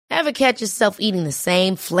Ever catch yourself eating the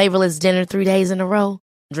same flavorless dinner 3 days in a row?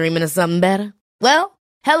 Dreaming of something better? Well,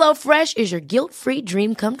 HelloFresh is your guilt-free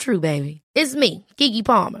dream come true, baby. It's me, Keke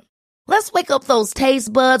Palmer. Let's wake up those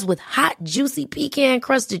taste buds with hot, juicy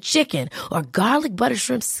pecan-crusted chicken or garlic butter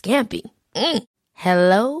shrimp scampi.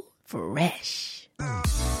 Hello Fresh.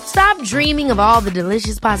 Stop dreaming of all the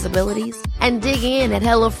delicious possibilities and dig in at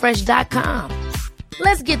HelloFresh.com.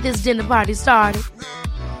 Let's get this dinner party started.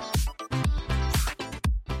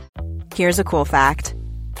 Here's a cool fact.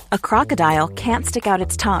 A crocodile can't stick out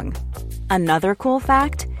its tongue. Another cool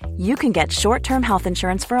fact, you can get short-term health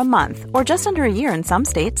insurance for a month or just under a year in some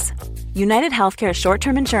states. United Healthcare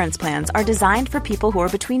short-term insurance plans are designed for people who are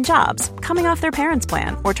between jobs, coming off their parents'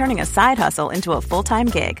 plan, or turning a side hustle into a full-time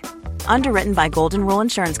gig. Underwritten by Golden Rule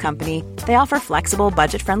Insurance Company, they offer flexible,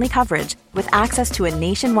 budget-friendly coverage with access to a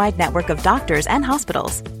nationwide network of doctors and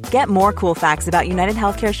hospitals. Get more cool facts about United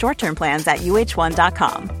Healthcare short-term plans at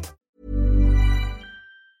uh1.com.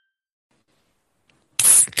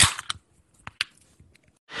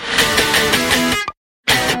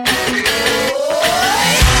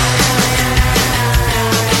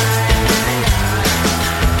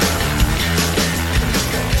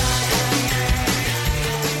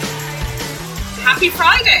 Happy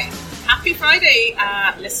Friday! Happy Friday,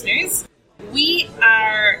 listeners. We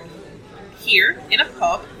are here in a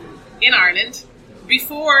pub in Ireland.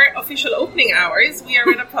 Before official opening hours, we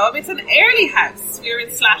are in a pub. It's an early house. We are in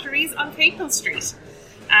Slattery's on Capel Street.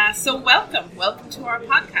 So welcome to our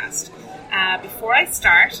podcast. Before I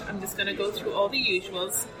start, I'm just going to go through all the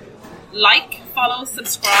usuals. Like, follow,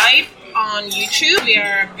 subscribe on YouTube. We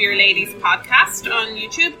are Beer Ladies Podcast on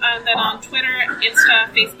YouTube, and then on Twitter,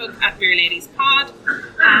 Insta, Facebook at Beer Ladies Pod.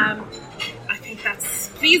 I think that's...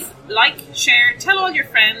 Please like, share, tell all your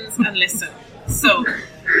friends, and listen. So,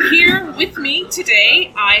 here with me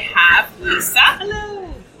today, I have Lisa.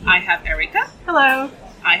 Hello. I have Erica. Hello.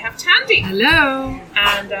 I have Tandy. Hello.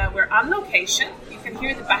 And we're on location. You can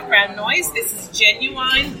hear the background noise. This is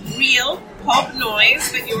genuine, real pub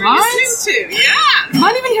noise that you are listening to. Yeah. You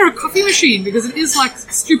might even hear a coffee machine because it is like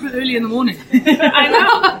stupid early in the morning. I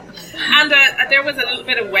know. And there was a little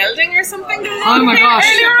bit of welding or something going on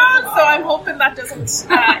earlier on, so I'm hoping that doesn't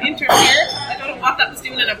interfere. I don't know what that was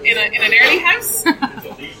doing in an early house.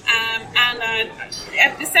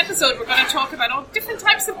 At this episode, we're going to talk about all different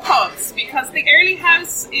types of pubs because the early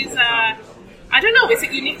house is I don't know, is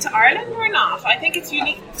it unique to Ireland or not? I think it's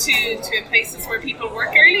unique to places where people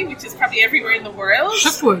work early, which is probably everywhere in the world.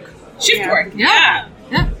 Shift work. Work, yeah.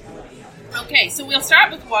 Okay, so we'll start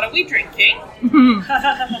with what are we drinking?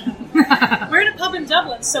 We're in a pub in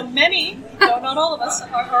Dublin, so many, though not all of us,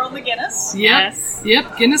 are on the Guinness. Yes.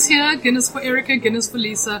 Yep, Guinness here, Guinness for Erica, Guinness for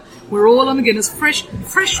Lisa. We're all on the Guinness, fresh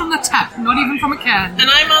from the tap, not even from a can. And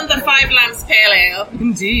I'm on the Five Lamps Pale Ale.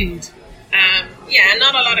 Indeed.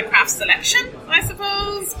 Not a lot of craft selection, I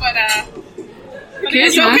suppose, but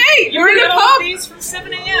it's okay. You're in a pub. These from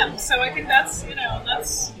 7 a.m., so I think that's.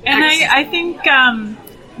 And I think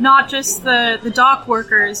not just the dock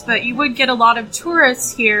workers, but you would get a lot of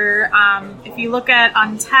tourists here. If you look at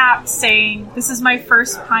Untapped saying, this is my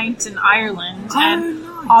first pint in Ireland, and nice.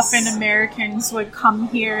 Often Americans would come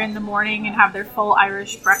here in the morning and have their full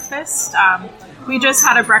Irish breakfast. We just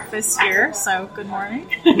had a breakfast here, so good morning.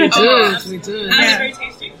 We did. And it's very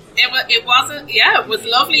tasty. It was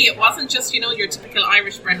lovely. It wasn't just, your typical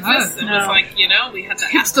Irish breakfast. No. It was like, we had the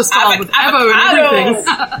hipster style with Evo and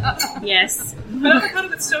everything. Yes. But avocado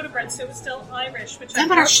with soda bread, so it was still Irish. Which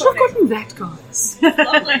But I should have gotten that, guys.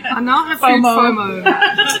 Lovely. I now have food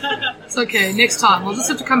FOMO. It's okay, next time. I'll just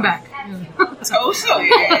have to come back. Totally.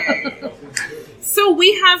 So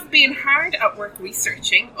we have been hard at work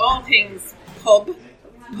researching all things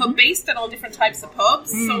pub-based and all different types of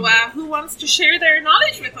pubs. So who wants to share their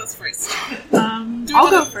knowledge with us first?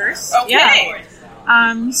 I'll go first. Okay.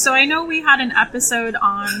 Yeah. So I know we had an episode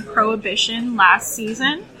on Prohibition last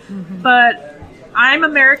season, but I'm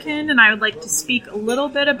American and I would like to speak a little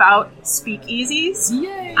bit about speakeasies.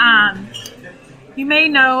 Yay! You may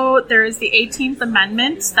know there is the 18th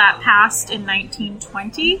Amendment that passed in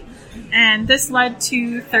 1920, and this led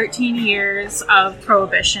to 13 years of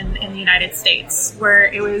prohibition in the United States, where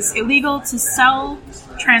it was illegal to sell,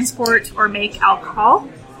 transport, or make alcohol.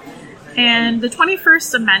 And the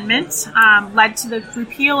 21st Amendment led to the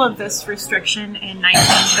repeal of this restriction in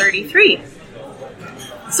 1933.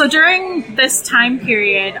 So during this time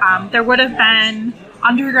period, there would have been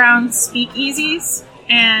underground speakeasies,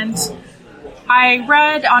 and I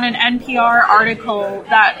read on an NPR article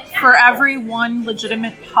that for every one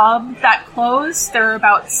legitimate pub that closed, there were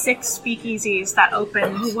about 6 speakeasies that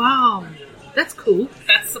opened. Oh, wow. That's cool.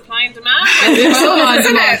 That's supply and demand.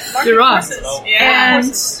 You're right. Yeah.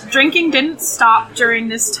 And drinking didn't stop during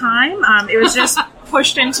this time. It was just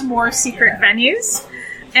pushed into more secret venues.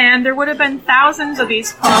 And there would have been thousands of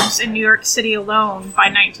these pubs in New York City alone by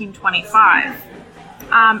 1925.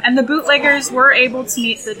 And the bootleggers were able to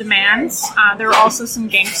meet the demands. There were also some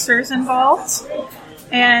gangsters involved.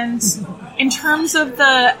 And in terms of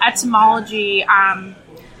the etymology,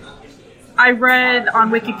 I read on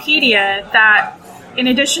Wikipedia that in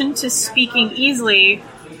addition to speaking easily,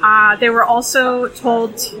 they were also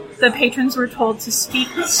told, the patrons were told to speak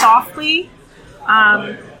softly.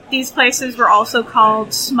 These places were also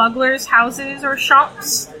called smugglers' houses or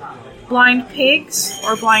shops, blind pigs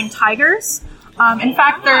or blind tigers. In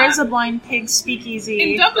fact, there is a blind pig speakeasy.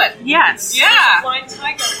 In Dublin? Yes. Yeah. Blind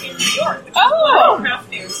tiger in New York. Which Oh. is craft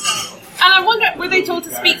beer style. And I wonder, were they told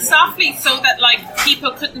to speak softly so that, like,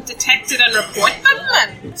 people couldn't detect it and report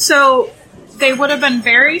them? So they would have been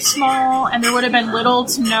very small, and there would have been little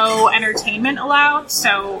to no entertainment allowed,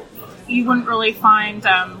 so you wouldn't really find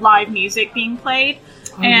live music being played.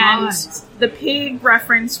 And right. the pig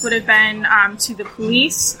reference would have been to the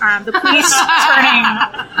police turning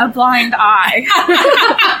a blind eye.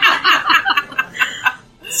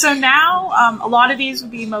 So now, a lot of these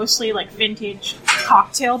would be mostly like vintage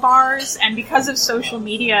cocktail bars, and because of social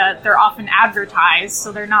media, they're often advertised,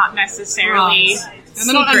 so they're not necessarily And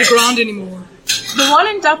they're not secret. underground anymore. The one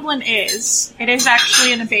in Dublin is. It is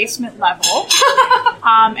actually in a basement level.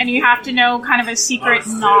 And you have to know kind of a secret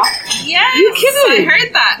knock. Yes. You kidding? I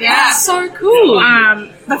heard that. Yeah. That's so cool.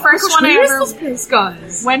 The first one I Where is ever this place,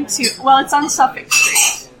 guys? went to, well, it's on Suffolk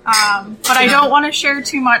Street. But I don't want to share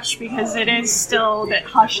too much because it is still a bit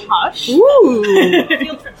hush-hush. Ooh.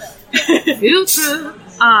 Field trip there. Field trip.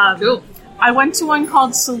 Cool. I went to one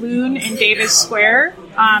called Saloon in Davis Square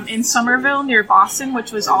in Somerville near Boston,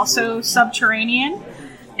 which was also subterranean.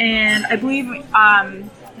 And I believe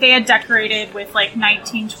they had decorated with like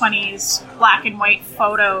 1920s black and white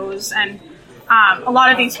photos. And a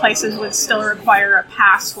lot of these places would still require a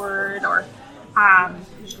password, or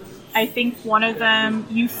I think one of them,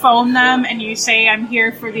 you phone them and you say, I'm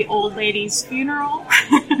here for the old lady's funeral.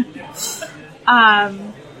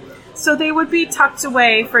 So they would be tucked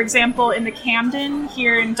away. For example, in the Camden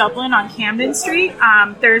here in Dublin on Camden Street,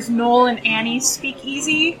 there's Noel and Annie's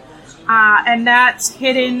Speakeasy, and that's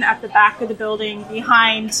hidden at the back of the building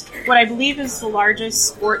behind what I believe is the largest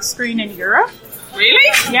sports screen in Europe.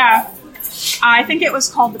 Really? Yeah. I think it was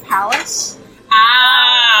called the Palace.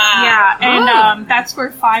 Ah. Yeah, and that's where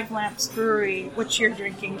Five Lamps Brewery, which you're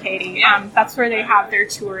drinking, Katie, Yeah. that's where they have their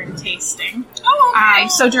tour and tasting. Oh, okay.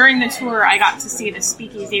 So during the tour, I got to see the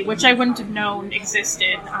speakeasy, which I wouldn't have known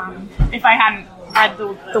existed if I hadn't read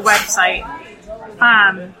the website.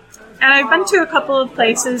 And I've been to a couple of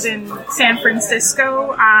places in San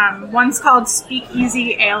Francisco. One's called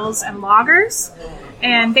Speakeasy Ales and Lagers.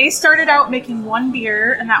 And they started out making one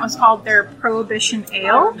beer, and that was called their Prohibition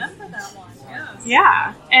Ale. Remember that one? Yes.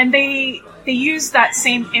 Yeah, and they use that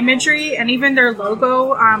same imagery, and even their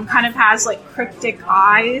logo kind of has like cryptic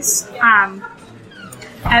eyes.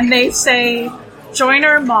 And they say, "Join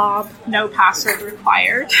our mob, no password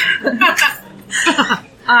required."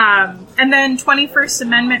 And then 21st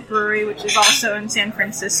Amendment Brewery, which is also in San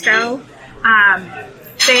Francisco,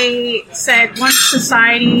 they said once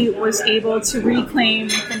society was able to reclaim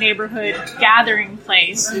the neighborhood gathering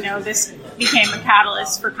place, this became a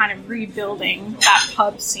catalyst for kind of rebuilding that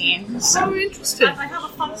pub scene. So interesting. I have a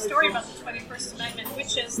fun story about the 21st Amendment,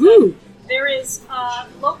 which is Ooh. that there is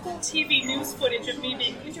local TV news footage of me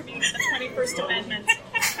being interviewed at the 21st Amendment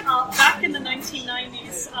back in the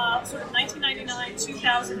 1990s, sort of 1999,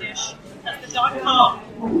 2000-ish, as the dot-com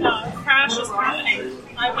crash is happening.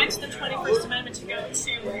 I went to the 21st Amendment to go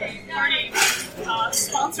to a party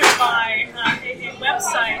sponsored by a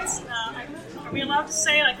website. Are we allowed to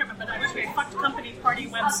say? I can't remember. But I went to a fucked company party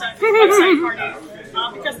website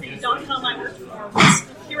party because the dot-com I worked for was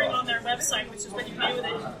appearing on their website, which is when you knew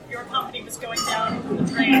that your company was going down the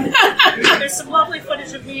drain. There's some lovely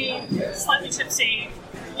footage of me, slightly tipsy,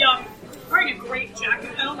 young, wearing a great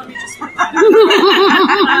jacket. Oh, let me just put that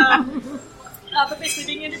out. But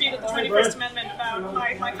basically being interviewed at the 21st Amendment about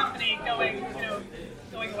my company going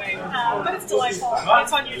away. But it's delightful.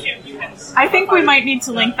 It's on YouTube. You can. I think we might need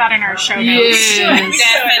to link that in our show notes. Yes.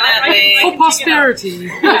 Definitely. For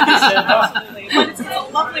posterity. Absolutely. But it's a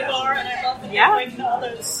lovely bar, and I love bringing all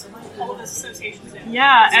those associations in.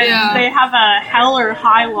 Yeah, and Yeah. they have a Hell or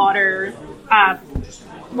High Water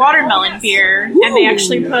watermelon beer, and they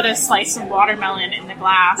actually put a slice of watermelon in the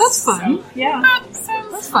glass. That's fun. So, yeah.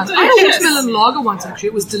 That's fun. I had a watermelon lager once, actually.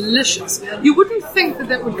 It was delicious. You wouldn't think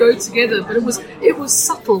that would go together, but it was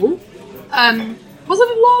subtle. Was it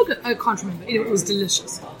a lager? I can't remember. It was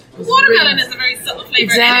delicious. Watermelon is a very subtle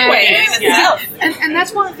flavour anyway. And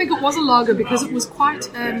that's why I think it was a lager, because it was quite...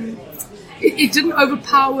 it didn't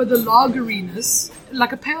overpower the lageriness.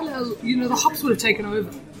 Like a pale ale, the hops would have taken over.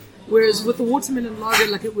 Whereas with the watermelon lager,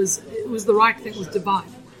 like it was the right thing. It was divine.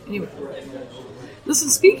 Anyway. Listen,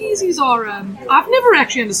 speakeasies are... I've never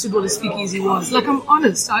actually understood what a speakeasy was. Like, I'm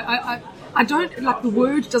honest. I don't... Like, the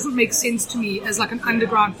word doesn't make sense to me as like an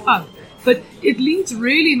underground pub. But it leads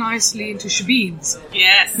really nicely into shebeens.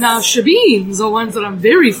 Yes. Now, shebeens are ones that I'm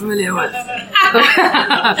very familiar with.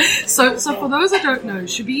 So for those that don't know,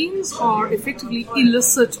 shebeens are effectively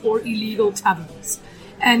illicit or illegal taverns.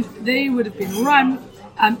 And they would have been run...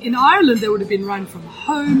 in Ireland, they would have been run from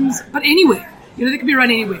homes, but anywhere. They could be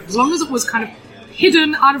run anywhere, as long as it was kind of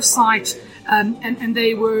hidden, out of sight, and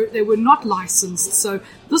they were not licensed. So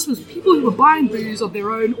this was people who were buying booze of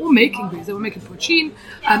their own or making booze. They were making poachine,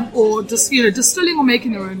 or just distilling or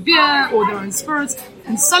making their own beer or their own spirits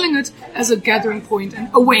and selling it as a gathering point and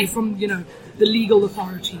away from the legal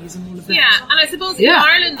authorities and all of that. Yeah, and I suppose in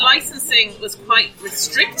Ireland licensing was quite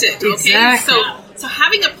restricted. Okay, exactly. So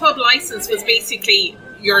having a pub license was basically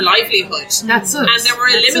your livelihood. That's it. And there were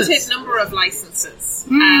a limited number of licenses.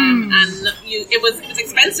 And it was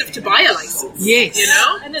expensive to buy a license. Yes.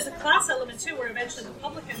 And there's a class element too, where eventually the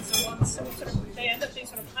publicans are ones who they end up being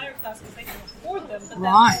sort of higher class because they can afford them. But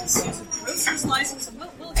right. Then there's a grocer's license, and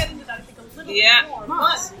we'll get into that I think a little bit more.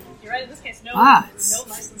 Nice. But you're right, in this case, no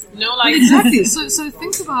license. No license. Exactly. So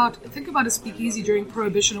think about a speakeasy during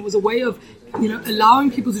Prohibition. It was a way of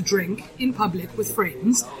allowing people to drink in public with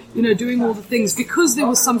friends, doing all the things because there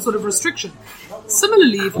was some sort of restriction.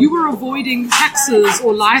 Similarly, if you were avoiding taxes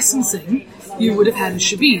or licensing, you would have had a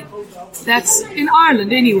shebeen. That's in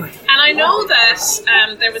Ireland anyway. And I know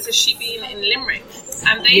that there was a shebeen in Limerick.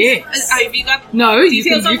 And they, have you got details on this?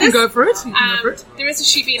 You can go for it. There is a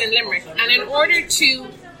shebeen in Limerick, and in order to...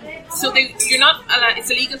 So you're not allowed, it's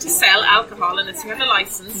illegal to sell alcohol unless you have a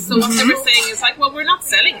license. So what they were saying is like, well, we're not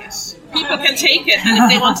selling it. People can take it, and if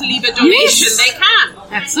they want to leave a donation, they can.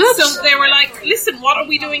 That's it. So they were like, listen, what are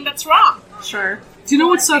we doing that's wrong? Sure. Do you know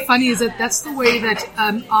what's so funny is that that's the way that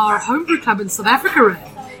our homebrew club in South Africa ran.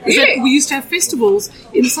 Is that we used to have festivals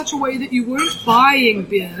in such a way that you weren't buying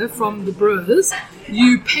beer from the brewers.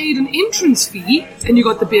 You paid an entrance fee, and you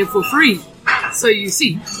got the beer for free. So you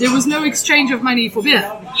see, there was no exchange of money for beer.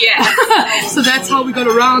 Yeah. So that's how we got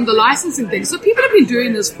around the licensing thing. So people have been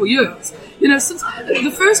doing this for years. Since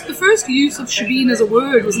the first use of shebeen as a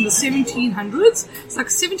word was in the 1700s. It's like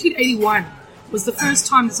 1781 was the first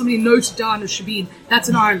time that somebody noted down a shebeen. That's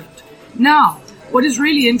in Ireland. Now, what is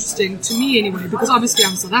really interesting to me anyway, because obviously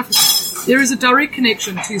I'm South African, there is a direct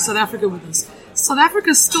connection to South Africa with this. South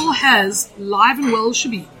Africa still has live and well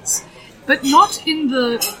shebeens, but not in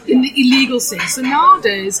the illegal sense. So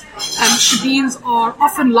nowadays, shebeens are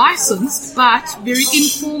often licensed, but very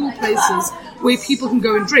informal places where people can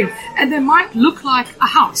go and drink. And they might look like a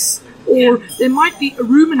house, or there might be a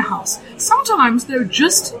room in a house. Sometimes they're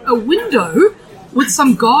just a window with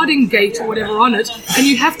some guarding gate or whatever on it, and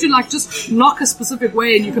you have to just knock a specific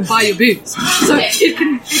way and you can buy your booze. So it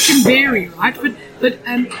can vary, right? But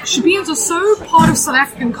shebeens are so part of South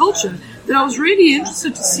African culture that I was really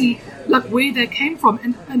interested to see where they came from.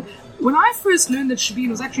 And when I first learned that shebeen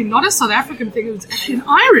was actually not a South African thing, it was actually an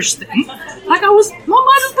Irish thing, my mind was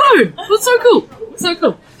blown. It was so cool. So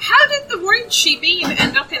cool. How did the word shebeen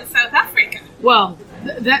end up in South Africa? Well,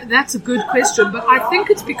 that's a good question, but I think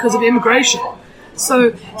it's because of immigration.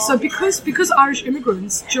 So because Irish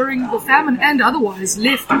immigrants during the famine and otherwise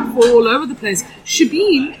left all over the place,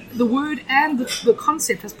 shebeen, the word and the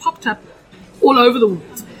concept has popped up all over the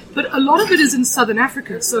world. But a lot of it is in southern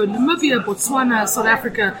Africa. So Namibia, Botswana, South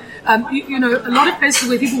Africa, a lot of places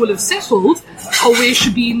where people will have settled are where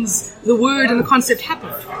shebeens, the word and the concept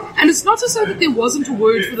happened. And it's not to say that there wasn't a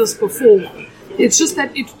word for this before. It's just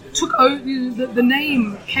that it took over, the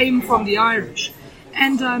name came from the Irish.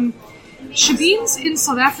 And shebeens in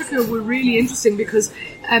South Africa were really interesting because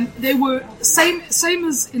they were, same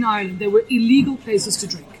as in Ireland, they were illegal places to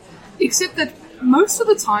drink. Except that most of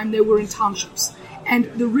the time they were in townships. And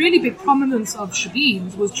the really big prominence of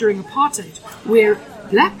shebeens was during apartheid, where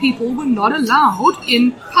black people were not allowed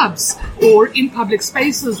in pubs or in public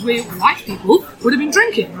spaces where white people would have been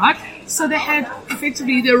drinking, right? So they had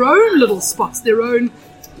effectively their own little spots, their own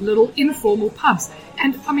little informal pubs.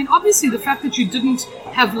 And I mean, obviously, the fact that you didn't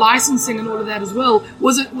have licensing and all of that as well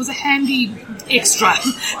was a handy extra,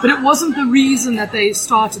 but it wasn't the reason that they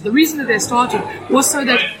started. The reason that they started was so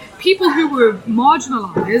that people who were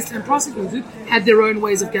marginalized and prosecuted had their own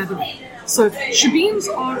ways of gathering. So shebeens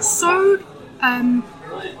are so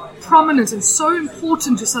prominent and so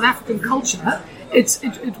important to South African culture.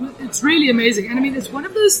 It's really amazing. And I mean, it's one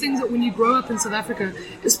of those things that when you grow up in South Africa,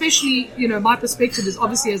 especially, my perspective is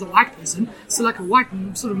obviously as a white person, so like a white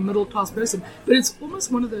sort of middle class person, but it's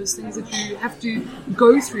almost one of those things that you have to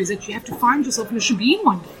go through, is that you have to find yourself in a shebeen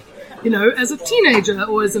one day. As a teenager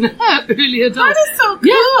or as an early adult. That is so cool.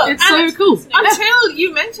 Yeah, it's so cool. Until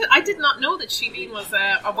you mentioned, I did not know that shebeen was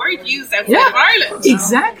a word used outside of Ireland.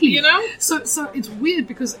 Exactly. So it's weird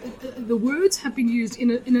because the words have been used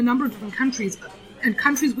in a number of different countries, and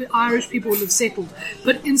countries where Irish people have settled.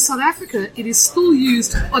 But in South Africa, it is still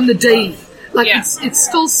used on the daily. It's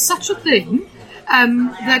still such a thing.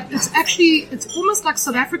 That it's almost like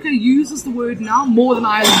South Africa uses the word now more than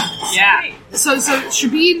Ireland does. Yeah. So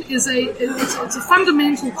shebeen is it's a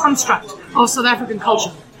fundamental construct of South African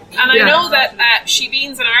culture. And I know that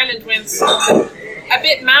shebeens in Ireland went a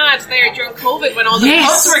bit mad there during COVID when all the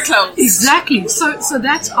pubs were closed. Exactly. So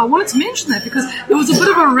that's, I wanted to mention that because there was a bit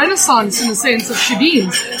of a renaissance in the sense of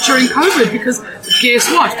shebeens during COVID, because guess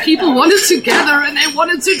what? People wanted to gather and they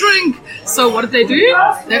wanted to drink. So what did they do?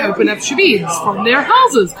 They opened up shebeens from their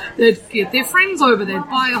houses. They'd get their friends over. They'd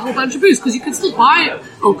buy a whole bunch of booze, because you could still buy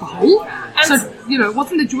alcohol. So, it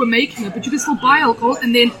wasn't that you were making it, but you could still buy alcohol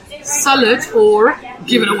and then sell it or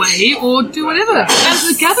give it away or do whatever. And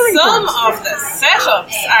the gathering some point. of the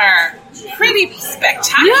setups are pretty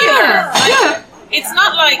spectacular. It's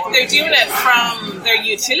not like they're doing it from their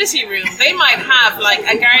utility room. They might have like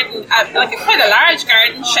a garden, quite a large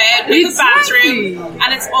garden shed with a bathroom,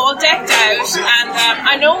 and it's all decked out. And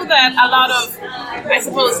I know that a lot of, I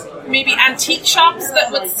suppose, maybe antique shops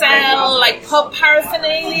that would sell like pub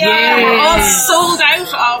paraphernalia were all sold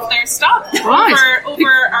out of their stock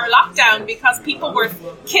over our lockdown, because people were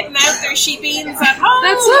kitting out their shebeens at home.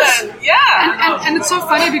 That's it. And it's so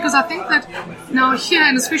funny because I think that now here,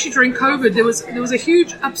 and especially during COVID, there was a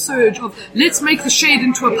huge upsurge of let's make the shed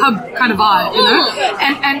into a pub kind of vibe,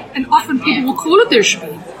 and often people will call it their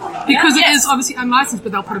shebeen. Because it is obviously unlicensed,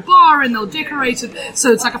 but they'll put a bar and they'll decorate it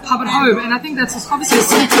so it's like a pub at home. And I think that's obviously a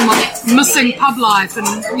symptom of missing pub life and,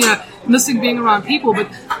 missing being around people. But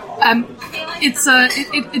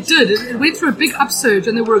it went through a big upsurge,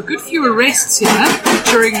 and there were a good few arrests here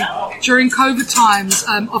during COVID times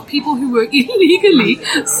of people who were illegally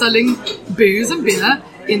selling booze and beer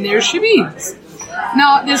in their shebeens.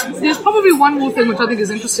 Now, there's probably one more thing which I think is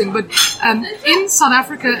interesting, but in South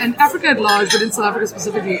Africa, and Africa at large, but in South Africa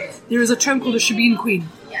specifically, there is a term called a shebeen queen.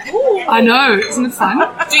 Ooh. I know, isn't it fun?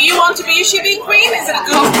 Do you want to be a shebeen queen? Is it a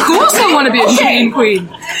good? Of course I want to be a shebeen queen.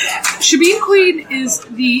 Shebeen queen is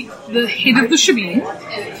the head of the shebeen.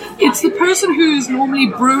 It's the person who's normally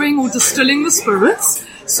brewing or distilling the spirits.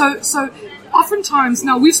 So oftentimes,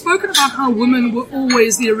 now we've spoken about how women were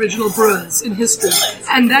always the original brewers in history,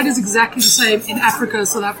 and that is exactly the same in Africa,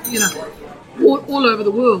 South Africa, all over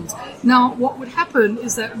the world. Now, what would happen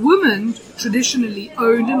is that women traditionally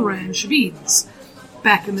owned and ran shebeens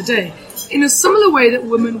back in the day, in a similar way that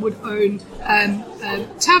women would own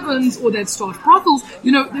taverns, or they'd start brothels.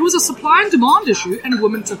 There was a supply and demand issue, and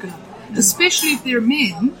women took it up, especially if their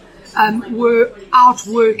men were out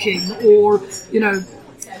working or,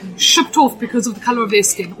 shipped off because of the color of their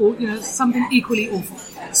skin, or something equally awful.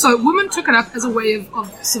 So women took it up as a way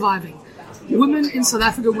of surviving. Women in South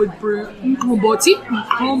Africa would brew mqombothi,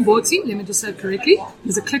 let me just say it correctly,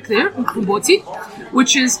 there's a click there, mqombothi,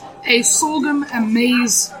 which is a sorghum and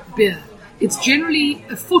maize beer. It's generally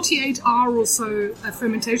a 48-hour or so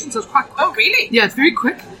fermentation, so it's quite quick. Oh, really? Yeah, it's very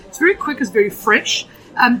quick. It's very fresh.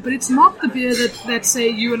 But it's not the beer that, say,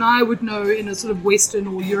 you and I would know in a sort of Western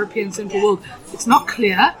or European Central world. It's not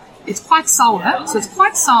clear. It's quite sour. So it's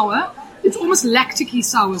quite sour. It's almost lactic-y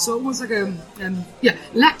sour. So almost like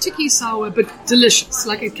lactic-y sour, but delicious.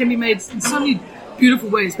 Like, it can be made in so many beautiful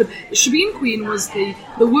ways. But shebeen queen was the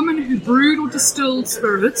woman who brewed or distilled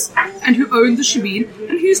spirits and who owned the shebeen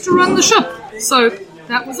and who used to run the ship. So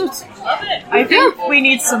that was it. I think we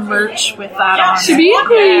need some merch with that on. Shebeen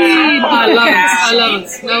queen! I love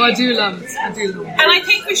it. No, I do love it. And I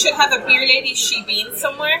think we should have a beer lady shebeen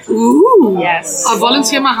somewhere. Ooh! Yes. I'll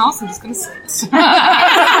volunteer my house. I'm just going to say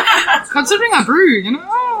it. Considering I brew,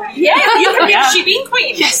 Yeah, you can be a shebeen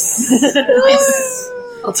queen. Yes.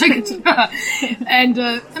 I'll take it. And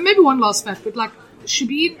maybe one last fact, but like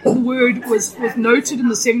shebeen, the word was noted in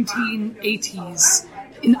the 1780s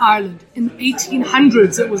in Ireland. In the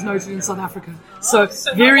 1800s, it was noted in South Africa. So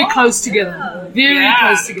very close together. Very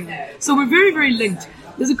close together. So we're very, very linked.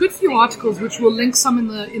 There's a good few articles which we'll link some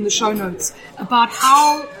in the show notes about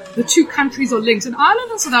how the two countries are linked. And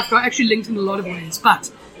Ireland and South Africa are actually linked in a lot of ways.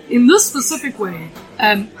 But in this specific way,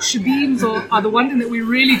 shebeens are the one thing that we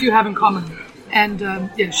really do have in common. And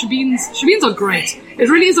shebeens are great. It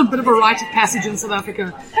really is a bit of a rite of passage in South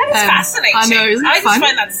Africa. That is fascinating. I know, isn't it I fun? just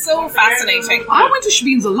find that so fascinating. I went to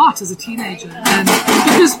shebeens a lot as a teenager, and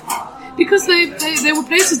because they were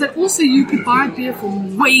places that also you could buy beer for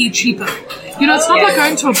way cheaper. You know, it's not like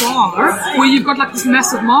going to a bar where you've got like this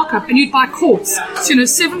massive markup and you'd buy quarts. So,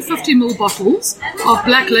 750ml bottles of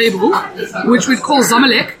Black Label, which we'd call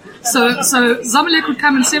Zamalek. So Zamalek would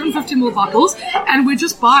come in 750ml bottles, and we'd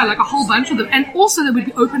just buy like a whole bunch of them, and also they would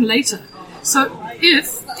be open later. So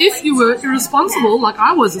if you were irresponsible, like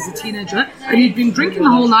I was as a teenager, and you'd been drinking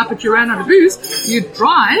the whole night but you ran out of booze, you'd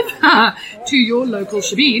drive to your local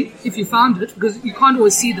shebeen if you found it, because you can't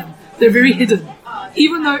always see them. They're very hidden.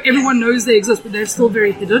 Even though everyone knows they exist, but they're still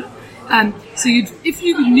very hidden. So if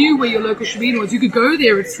you knew where your local shebeen was, you could go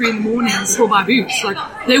there at 3 a.m. and still buy booze. Like,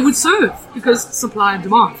 they would serve, because supply and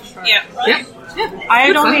demand. Yeah. Yeah. I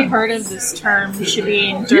had only heard of this term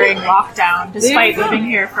shebeen during lockdown, despite living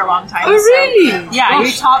here for a long time. Oh, really? Yeah, Gosh.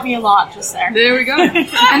 you taught me a lot just there. There we go.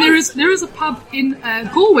 And there is a pub in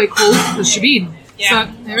Galway called the Shebeen. Yeah.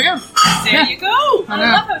 So there we go. There you go. I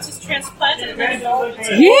love how it's just transplanted and ready to go.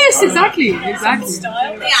 Yes, exactly.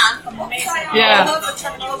 Style. Amazing. Yeah. I love the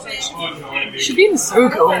terminology. Shebeen is so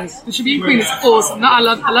cool. The Shebeen Queen is awesome. No, I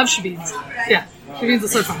love Shebeens. Yeah. Shebeens are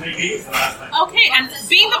so fun. Okay, and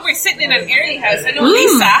being that we're sitting in an early house, I know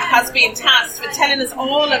Lisa has been tasked with telling us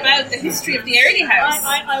all about the history of the early house.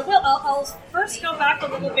 I will. I'll first go back a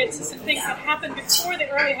little bit to some things that happened before the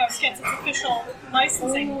early house gets its official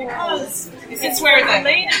licensing, because It's where the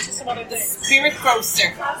related to some other things. spirit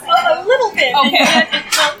grocer. A little bit. Okay.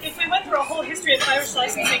 Well, if we went through a whole history of Irish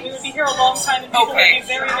licensing, we would be here a long time and people Okay. would be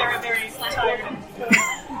very, very, very tired.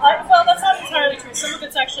 Well, that's not entirely true. Some of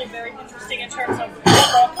it's actually very interesting in terms of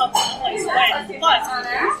what all comes into place when.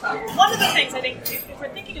 But one of the things I think, if we're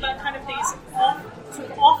thinking about kind of these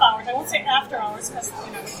off hours, I won't say after hours, because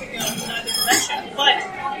neither dimension,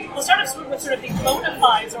 but we'll start off with sort of the bona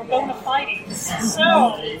fides or bona fides.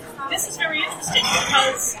 So this is very interesting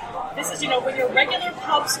because this is, when your regular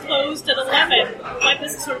pubs closed at 11, like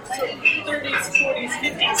this is sort of 30s, 40s,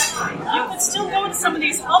 50s, you could still go to some of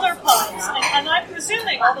these other pubs. And I'm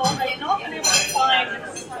presuming, although I've not been able to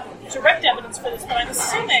find direct evidence for this, but I'm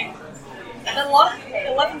assuming that a lot of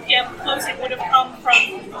 11 p.m. closing would have come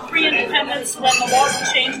from pre-independence, when the laws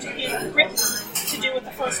had changed in Britain to do with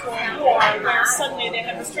the First World War, where suddenly they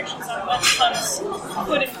had restrictions on when pubs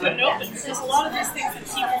could and couldn't open. Because a lot of these things that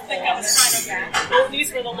people think of as kind of, oh,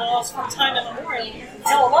 these were the laws from time immemorial.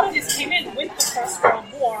 No, a lot of these came in with the First World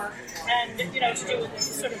War, and to do with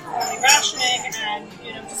this sort of early rationing and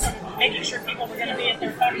just sort of making sure people were going to be at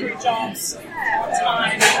their factory jobs on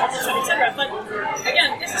time, etc. But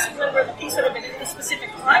again, this is where we're looking sort of in the specific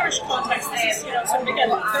Irish context. This is sort of again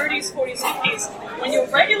 30s, 40s, 50s. When your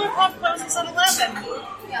regular pub closes at 11,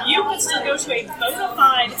 you could still go to a bona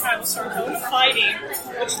fide house or bona fide,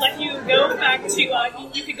 which let you go back to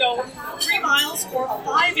you could go 3 miles or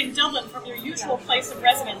 5 in Dublin from your usual place of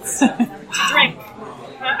residence to drink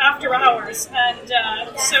after hours. And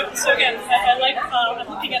so again, I like I'm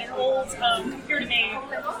looking at an old Here to Me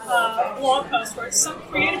blog post where some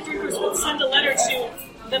creative drinkers would send a letter to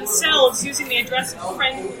themselves using the address of a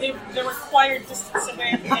friend who lived the required distance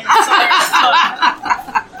away from their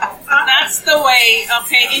That's the way,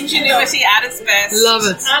 okay, ingenuity at its best. Love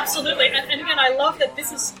it. Absolutely. And again, I love that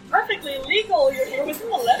this is perfectly legal. You're within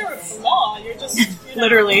the letter of the law. You're just...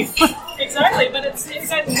 Literally. Exactly, but it's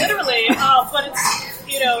literally, but it's,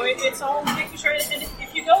 it's all making sure, and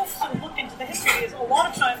if you go and look into the history, a lot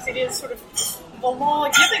of times it is sort of the law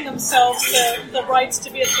giving themselves the rights to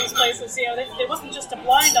be at these places. It wasn't just a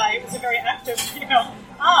blind eye, it was a very active,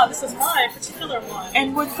 this is my particular one.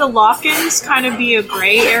 And would the lock-ins kind of be a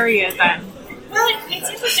gray area then? Well, it's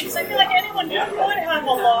interesting because I feel like anyone could have a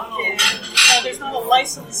lock-in. There's not a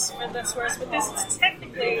license for this, whereas with this, it's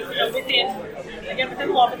technically within the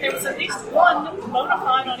law. But there was at least one bona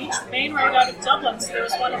fide on each main road out of Dublin. So there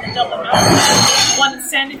was one in the Dublin Mountains, one in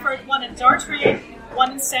Sandyford, one in Dartry,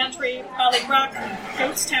 one in Santry, Ballybrack,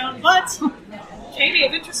 Goatstown. But Katie,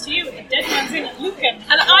 of interest to you, the Dead Man's Inn at Lucan.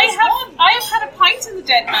 And I have had a pint in the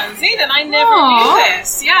Dead Man's Inn, and I never knew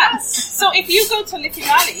this. Yes. So if you go to Liffey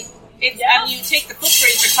Valley, and you take the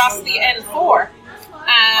footbridge across the N4,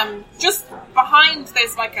 just behind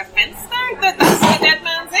there's like a fence there that's the Dead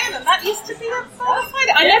Man's Inn, and that used to be a bona fide.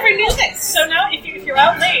 I never knew this. So now, if you're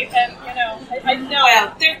out late, then I know.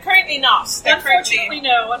 Well, they're currently not. Unfortunately,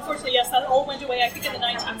 no. Unfortunately, yes, that all went away. I think in the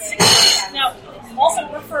 1960s. Now, also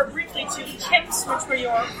refer briefly to kips, which were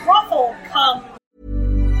your brothel cum.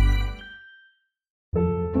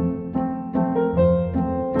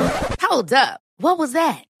 Hold up. What was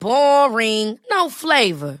that? Boring. No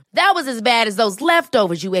flavor. That was as bad as those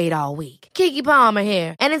leftovers you ate all week. Keke Palmer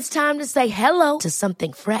here, and it's time to say hello to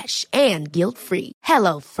something fresh and guilt-free.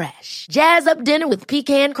 Hello Fresh. Jazz up dinner with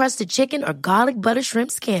pecan-crusted chicken or garlic butter shrimp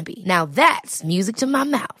scampi. Now that's music to my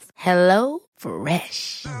mouth. Hello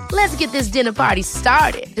Fresh. Let's get this dinner party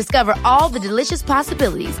started. Discover all the delicious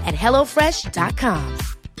possibilities at HelloFresh.com.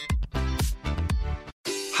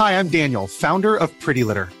 Hi, I'm Daniel, founder of Pretty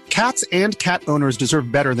Litter. Cats and cat owners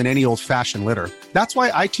deserve better than any old-fashioned litter. That's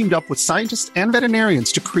why I teamed up with scientists and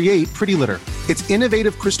veterinarians to create Pretty Litter. Its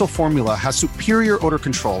innovative crystal formula has superior odor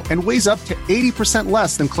control and weighs up to 80%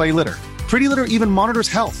 less than clay litter. Pretty Litter even monitors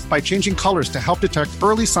health by changing colors to help detect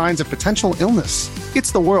early signs of potential illness.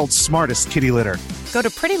 It's the world's smartest kitty litter. Go to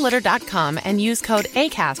prettylitter.com and use code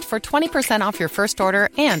ACAST for 20% off your first order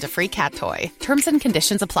and a free cat toy. Terms and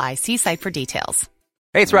conditions apply. See site for details.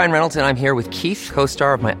 Hey, it's Ryan Reynolds, and I'm here with Keith,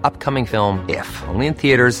 co-star of my upcoming film, If, only in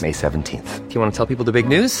theaters May 17th. Do you want to tell people the big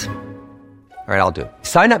news? All right, I'll do it.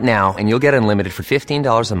 Sign up now and you'll get unlimited for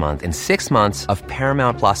 $15 a month and 6 months of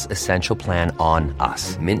Paramount Plus Essential Plan on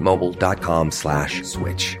us.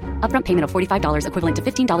 MintMobile.com/switch. Upfront payment of $45 equivalent to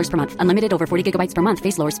 $15 per month. Unlimited over 40 gigabytes per month.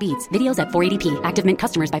 Face lower speeds. Videos at 480p. Active Mint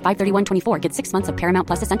customers by 531.24 get 6 months of Paramount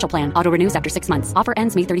Plus Essential Plan. Auto renews after 6 months. Offer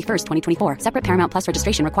ends May 31st, 2024. Separate Paramount Plus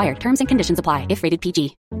registration required. Terms and conditions apply if rated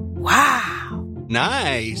PG. Wow.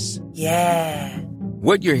 Nice. Yeah.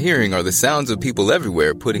 What you're hearing are the sounds of people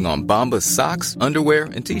everywhere putting on Bombas socks, underwear,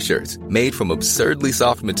 and T-shirts made from absurdly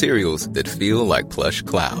soft materials that feel like plush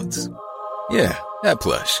clouds. Yeah, that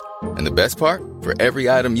plush. And the best part? For every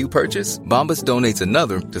item you purchase, Bombas donates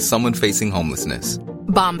another to someone facing homelessness.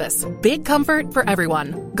 Bombas. Big comfort for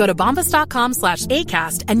everyone. Go to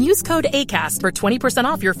bombas.com/ACAST and use code ACAST for 20%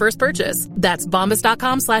 off your first purchase. That's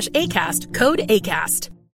bombas.com/ACAST. Code ACAST.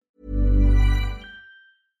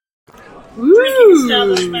 Drinking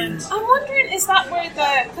establishment. I'm wondering, is that where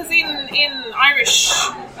because in Irish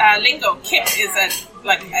lingo, kip is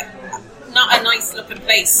not a nice looking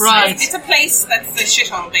place. Right. It's a place that's a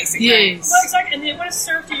shithole, basically. Yes. Well, exactly. And they would have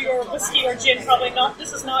served you your whiskey or gin, probably not.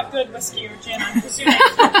 This is not good whiskey or gin, I'm presuming. In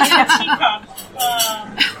a teacup.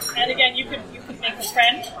 And again, you could make a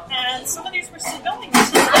friend. And some of these were still going.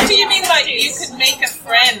 What do you mean by you could make a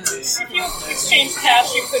friend? If you exchange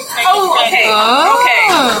cash, you could make a friend. Okay.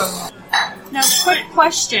 Okay. Now, quick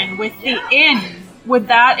question. With the inn, would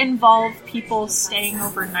that involve people staying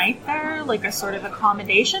overnight there, like a sort of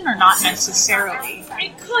accommodation, or not necessarily?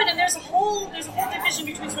 It could, and there's a whole division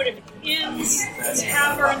between sort of inns,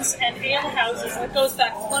 taverns, and alehouses that goes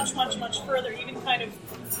back much, much, much further, even kind of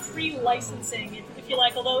pre-licensing, if you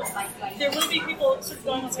like, although there will be people sort of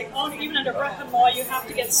going and saying, oh, even under Brehon law, you have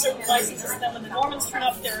to get certain licenses, and then when the Normans turn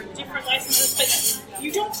up, there are different licenses, but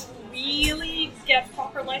you don't really get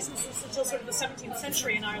proper licenses until sort of the 17th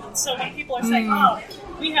century in Ireland. So when people are saying, oh,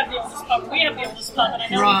 we have the oldest pub, and I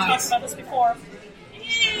know we've talked about this before.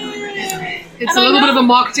 It's a little bit of a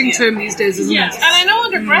marketing term these days, isn't it? And I know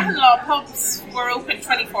under Brehon law, pubs were open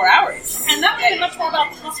 24 hours. And that was much more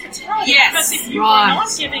about hospitality. Yes. Because if you were not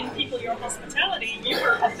giving people your hospitality, you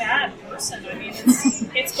were a bad person. I mean,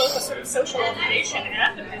 it's both a sort of social obligation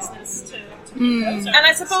and a business to do those. And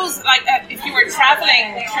I suppose, if you were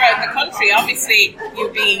travelling throughout the country, obviously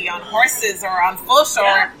you'd be on horses or on foot,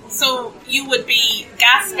 so you would be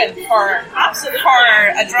gasping for a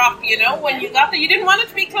drop, when you got there. You didn't want it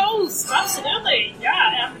to be closed. Absolutely,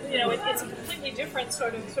 yeah. And, it's a completely different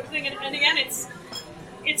sort of thing. And again, it's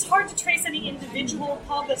hard to trace any individual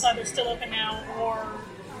pub that's either still open now or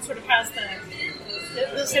sort of has the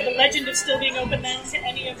legend of still being open now to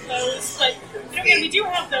any of those. But we do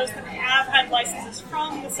have those that have had licenses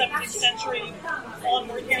from the 17th century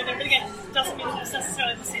onward here and there. But again, it doesn't mean it's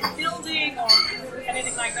necessarily the same building or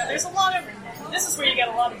anything like that. There's a lot of, this is where you get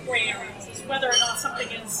a lot of gray areas, is whether or not something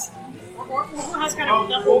is, or who has kind of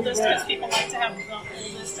the oldest, because people like to have the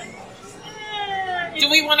oldest. And do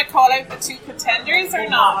we want to call out the two pretenders or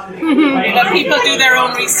not? Let people do their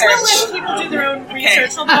own research. We'll let people do their own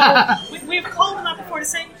research. Although we've called them up before to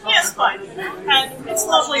say, yes, fine. And it's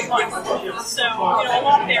lovely fun. So, a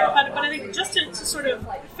lot there. But I think just to sort of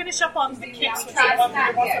finish up on the kids, which are one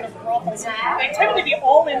of the brothels, they tend to be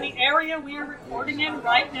all in the area we are recording in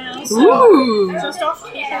right now. So just off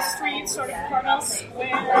Capel Street, sort of Carmel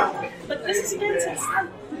Square. But this is again, since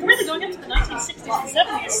the really going up to the 1960s and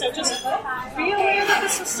 70s. So just be aware that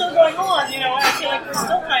this is still going on. I feel like we're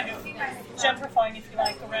still kind of gentrifying, if you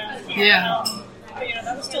like, around here. Yeah. But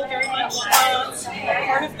that was still very much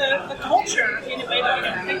part of the culture in a way that we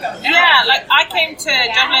don't think of. Yeah, like I came to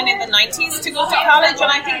Dublin in the 90s to go to college,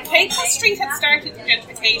 and I think Capel Street had started the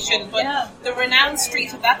gentrification, but the renowned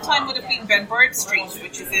street at that time would have been Ben Bird Street,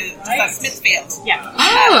 which is just Smithfield. Yeah.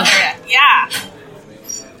 Yeah.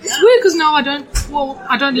 It's weird because now I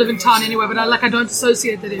don't live in town anyway, but I don't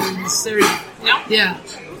associate that area necessarily. No? Yeah.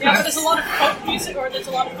 Yeah, but there's a lot of folk music, or there's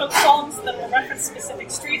a lot of folk songs that will reference specific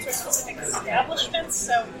streets or specific establishments,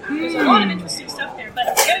 so there's a lot of interesting stuff there.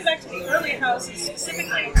 But getting back to the early houses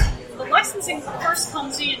specifically, the licensing first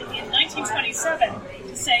comes in 1927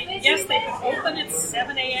 to say, yes, they can open at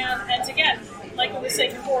 7 a.m. And again, like we were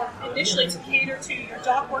saying before, initially to cater to your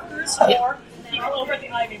dock workers or people over at the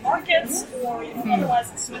Ivy Markets, or otherwise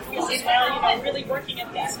in Smithfield as well, really working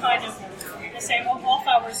at these kind of, say,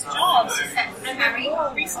 off-hours jobs, and then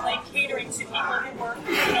more recently catering to people who work,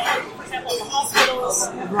 for example, in the hospitals,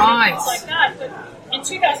 things like that. But in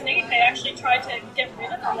 2008, they actually tried to get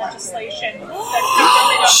rid of the legislation that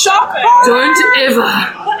Don't ever.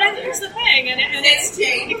 Well, and here's the thing, and it's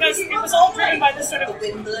because it was all driven by this sort of,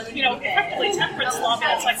 effectively temperance lobby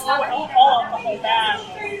that's like, all alcohol, bad,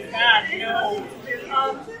 no.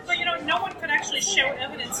 But no one could actually show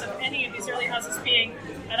evidence of any of these early houses being,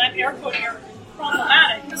 and I'm air quoting here,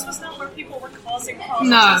 problematic. This was not where people were causing problems.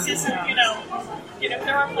 No. This isn't,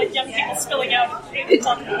 there aren't like young people spilling out at 8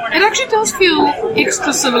 o'clock in the morning. It actually does feel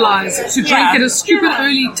extra civilized to drink at a stupid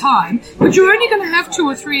early time, but you're only going to have 2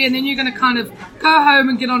 or 3, and then you're going to kind of go home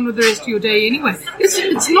and get on with the rest of your day anyway.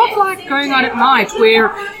 It's not like going out at night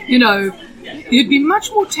where, you'd be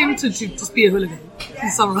much more tempted to just be a hooligan.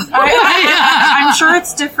 I'm sure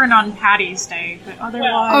it's different on Paddy's Day, but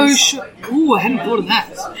otherwise... Oh, sure. Ooh, I hadn't thought of that.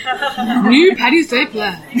 New Paddy's Day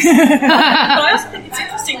plan. But I also think it's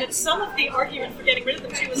interesting that some of the argument for getting rid of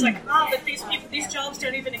them too was like, but these jobs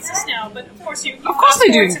don't even exist now. But of course, you of course they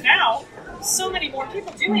do. To now, so many more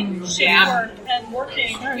people doing shift work and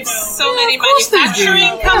working. So many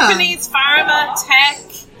manufacturing companies, pharma, tech.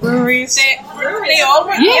 Breweries. They all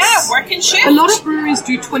work in shifts. A lot of breweries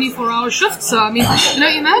do 24-hour shifts, so I mean,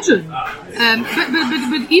 imagine.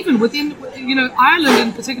 But even within, Ireland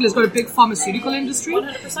in particular has got a big pharmaceutical industry,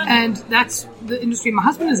 100%. and that's the industry my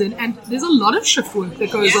husband is in, and there's a lot of shift work that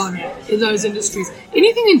goes on in those industries.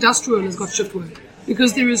 Anything industrial has got shift work,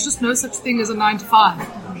 because there is just no such thing as a 9 to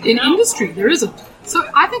 5. In industry, there isn't. So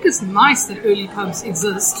I think it's nice that early pubs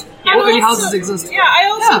exist, or early houses exist. Yeah, I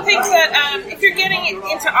also think that if you're getting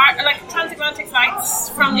into like transatlantic flights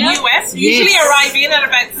from the US, usually arrive in at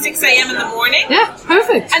about 6 a.m. in the morning. Yeah,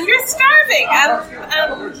 perfect. And you're starving,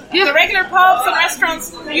 and the regular pubs and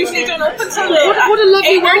restaurants usually don't open till what a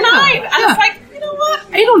lovely 8 or 9. And it's like, what?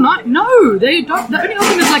 8 or 9? No, they don't. The only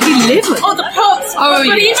open is like 11. Oh, the pubs. Oh,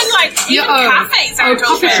 but yes. even cafes are open.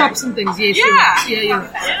 Coffee shops and things. Yeah, sure. Yeah.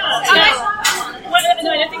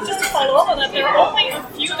 I think just to follow up on that, there are only a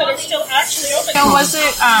few that are still actually open. So was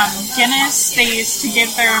it Guinness? They used to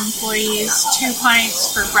give their employees 2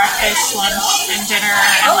 pints for breakfast, lunch, and dinner,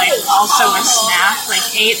 and also a snack,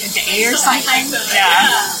 8 a day or something. Yeah.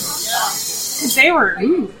 Because they were.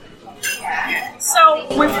 So,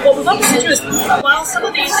 what we've obviously do is, while some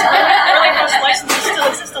of these early house licenses still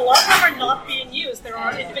exist, a lot of them are not being used. There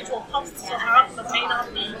are individual pubs that still have them that may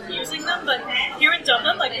not be using them, but here in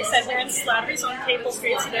Dublin, like we said, we're in Slattery's on Capel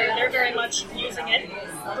Street, so they're very much using it.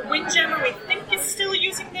 The Windjammer, we think, is still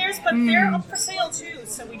using theirs, but they're up for sale too,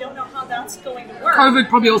 so we don't know how that's going to work. COVID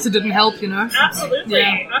probably also didn't help, Absolutely,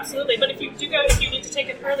 absolutely. But if you need to take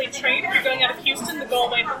an early train, if you're going out of Houston, the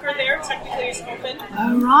Galway Hooker there technically is open.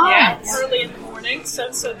 Oh, right. Early in the morning, so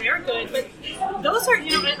they're good. But those are,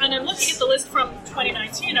 and I'm looking at the list from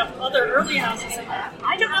 2019 of other early houses, and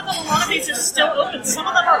I don't know that a lot of these are still open. Some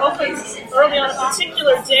of them are open early on a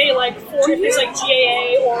particular day, like if there's like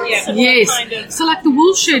GAA or similar kind of. So like the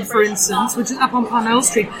Woolshed, for instance, which is up on Parnell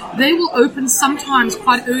Street, they will open sometimes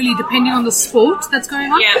quite early depending on the sport that's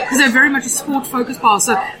going on, because they're very much a sport-focused bar.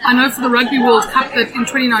 So I know for the Rugby World Cup that in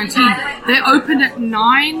 2019, they opened at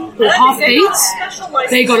 9 or half 8.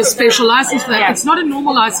 They got a special license for that. Yeah. It's not a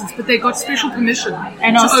normal license, but they got special permission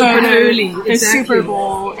and to also open early. The Super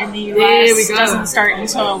Bowl in the US doesn't start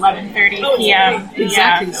until 11:30 p.m.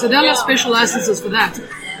 Exactly. So they'll have special licenses for that.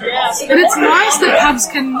 Yes. But it's nice that pubs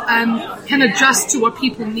can adjust to what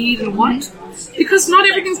people need and want, because not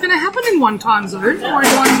everything's going to happen in one time zone or in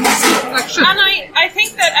one section. And I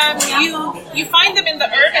think that you find them in the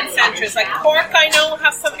urban centres, like Cork, I know,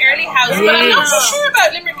 have some early houses, but I'm not so sure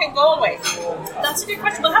about Limerick and Galway. That's a good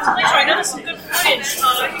question. We'll have to later. I know there's some good footage,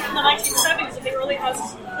 I think in the 1970s of the early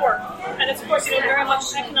houses in Cork. And it's, of course, very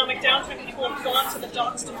much economic downturn. People have gone to the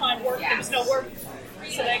docks to find work. There was no work.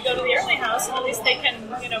 So they go to the early house, and at least they can,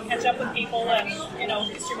 catch up with people and,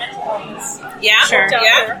 instrumentalize. Yeah, sure.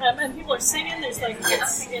 There. And people are singing. There's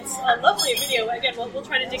it's a lovely video. Again, we'll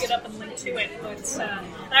try to dig it up and link to it. But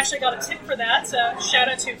I actually got a tip for that. Shout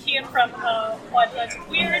out to Cian from What That's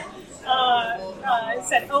Weird.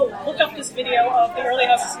 Said, look up this video of the early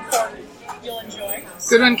houses in Cork. You'll enjoy.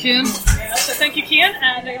 Good one, Cian. Yeah, so thank you, Cian,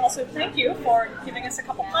 and I also thank you for giving us a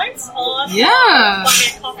couple pints on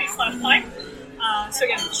coffee/pint. So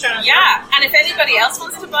again, shout out. Yeah, and if anybody else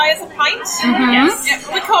wants to buy us a pint, yes,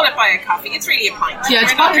 we call it buy a coffee. It's really a pint. Yeah,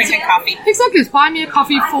 we're not drinking coffee. Exactly, it's buy me a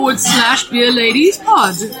coffee /Beer Ladies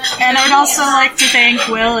pod. And I'd also like to thank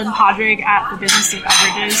Will and Padraig at the Business of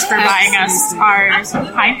Beverages for buying us our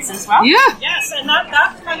pints as well. Yeah. Yes, and that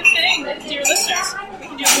kind of thing, dear listeners.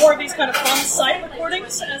 Do more of these kind of fun site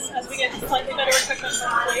recordings as we get slightly better equipment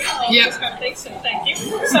and this kind of thing, so thank you.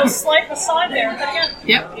 So slight aside there, but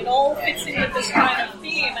again, it all fits in with this kind of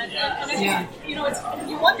theme, and it's,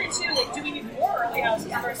 you wonder too, like, do we need more early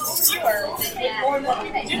houses versus fewer? With more and more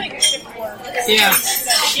people doing shift work, the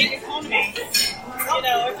gig economy.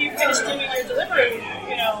 If you finish doing your delivery,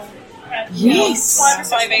 at 5 or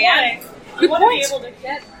 6 a.m., you want to be able to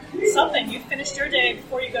get something. You finished your day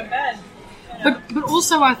before you go to bed. But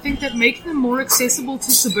also I think that making them more accessible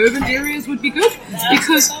to suburban areas would be good,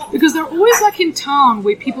 because they're always like in town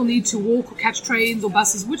where people need to walk or catch trains or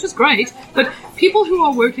buses, which is great, but people who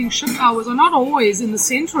are working shift hours are not always in the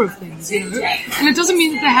center of things, and it doesn't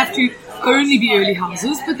mean that they have to only be early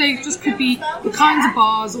houses, but they just could be the kinds of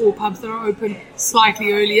bars or pubs that are open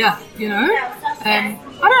slightly earlier, it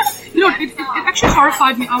actually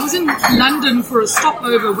horrified me. I was in London for a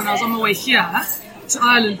stopover when I was on my way here to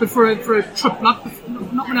Ireland, but for a trip, not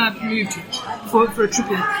when I moved here, for a trip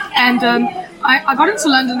here. And I got into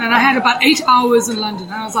London and I had about 8 hours in London,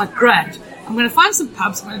 and I was like, grand, I'm going to find some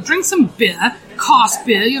pubs, I'm going to drink some beer, cask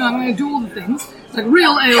beer, I'm going to do all the things, like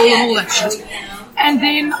real ale and all that shit. And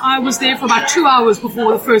then I was there for about 2 hours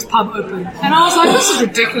before the first pub opened. And I was like, this is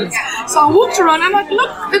ridiculous. So I walked around and I'm like,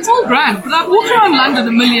 look, it's all grand. But I've walked around London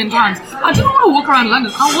a million times. I didn't want to walk around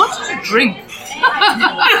London. I wanted to drink.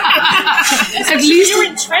 At least you're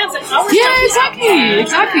in transit.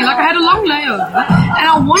 Exactly. Like I had a long layover, and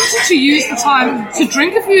I wanted to use the time to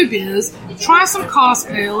drink a few beers, try some cask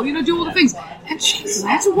ale, do all the things. And Jesus,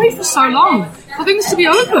 I had to wait for so long for things to be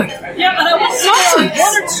open. Yeah, and I will say there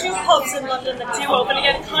are 1 or 2 pubs in London that do open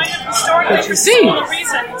again, kind of historically for similar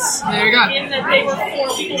reasons. There you go. In that they were for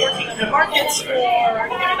people working on the markets or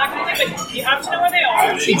that kind of thing. But you have to know where they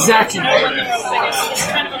are. Exactly. You have to know when they're open. It's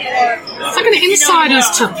kind of a more. It's like an insider's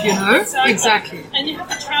tip, Exactly. And you have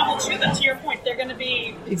to travel to them. To your point, they're going to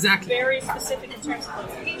be very specific in terms of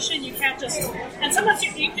location. You can't just. And sometimes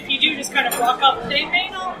if you do just kind of rock up, they may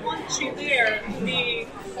not want you there. Be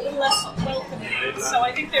a little less welcoming. So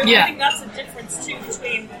I think I think that's a difference too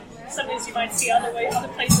between some of these you might see other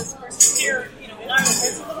places versus here, in Ireland,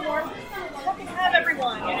 it's a little more fucking have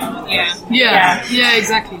everyone, Yeah,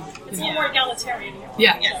 exactly. It's a little more egalitarian.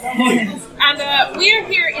 Yeah. And we're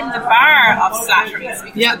here in the bar of Slattery's,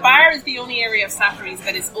 because the bar is the only area of Slattery's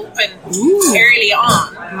that is open early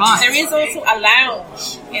on. Right. There is also a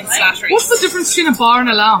lounge in Slattery's. What's the difference between a bar and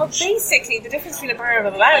a lounge? Well, basically, the difference between a bar and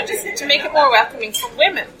a lounge is to make it more welcoming for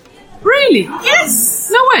women. Really? Yes.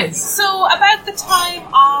 No ways. So about the time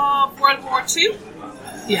of World War II.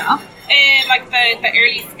 Yeah. Like the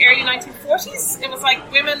early 1940s, it was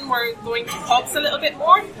like women were going to pubs a little bit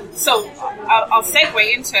more. So I'll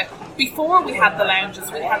segue into it. Before we had the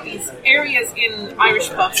lounges, we had these areas in Irish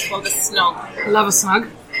pubs called a snug. I love a snug.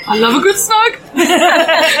 I love a good snug.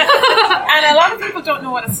 And a lot of people don't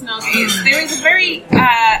know what a snug is. There is a very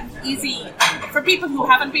easy, for people who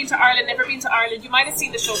haven't been to Ireland, never been to Ireland, you might have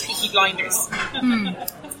seen the show Peaky Blinders.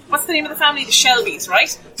 What's the name of the family? The Shelbys, right?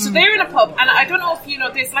 So they're in a pub, and I don't know if you know,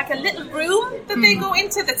 there's like a little room that they go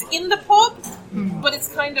into that's in the pub, but it's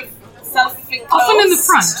kind of self-enclosed. Often in the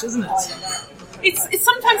front, isn't it? It's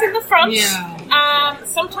sometimes in the front. Yeah.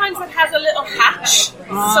 Sometimes it has a little hatch, so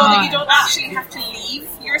that you don't actually have to leave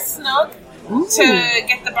your snug to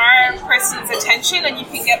get the bar person's attention, and you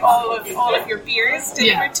can get all of your beers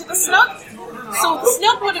delivered to the snug. So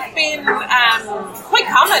snug would have been quite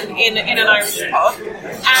common in an Irish pub,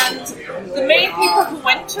 and the main people who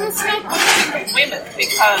went to a snug would have been the women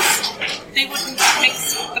because they wouldn't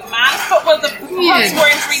mix the man. But well, the pubs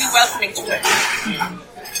weren't really welcoming to women,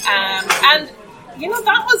 and you know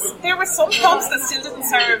there were some pubs that still didn't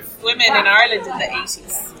serve women in Ireland in the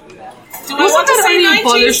 80s. Wasn't that only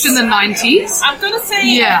abolished in the 90s? I'm going to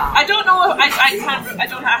say, I don't know. I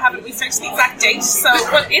haven't researched the exact date,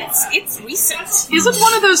 but it's recent. Is it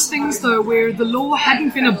one of those things though, where the law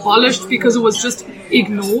hadn't been abolished because it was just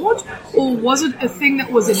ignored, or was it a thing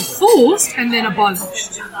that was enforced and then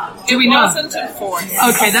abolished? Do we know? It wasn't enforced.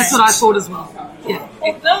 Okay, that's what I thought as well. Yeah,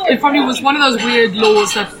 it probably was one of those weird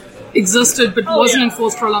laws that existed but wasn't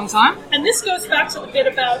enforced for a long time. And this goes back to a bit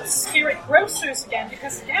about spirit grocers again,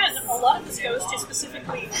 because again, a lot of this goes to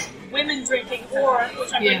specifically women drinking, or,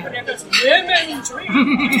 which I'm going to pronounce, women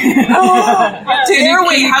drinking. How dare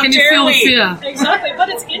we? How dare we? Fear? Exactly, but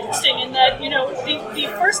it's interesting in that, you know, the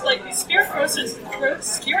first, like, the spirit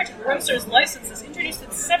grocers license is introduced in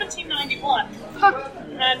 1791.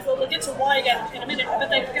 And we'll get to why again in a minute,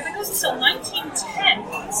 but it goes until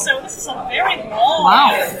 1910. So this is a very long,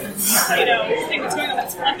 thing that's going on.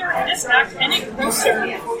 That's under this act, any grocer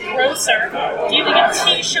dealing in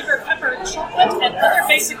tea, sugar, pepper, chocolate, and other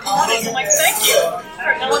basic commodities. I'm like, thank you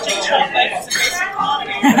for acknowledging chocolate as a basic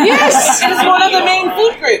commodity. Yes, it's one of the main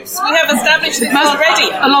food groups. We have established this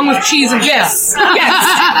already, along with cheese and yes. So you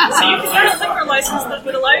can get a liquor license that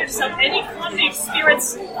would allow you to sell any quantity of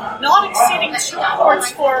spirits not exceeding 2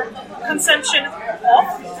 quarts for consumption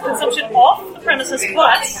off the premises,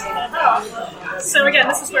 but so again,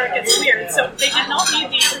 this is where it gets weird. So they did not need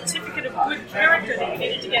the certificate of good character; they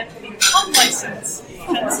needed to get the pub license,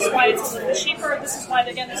 and this is why it's a little cheaper. This is why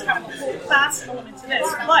again there's kind of a whole class element to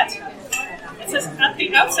this, but. It says, at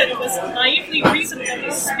the outset, it was naively reasoned that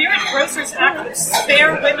the Spirit Grocers Act would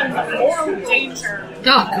spare women the moral danger of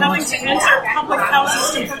having to enter public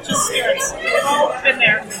houses to purchase spirits. We've all been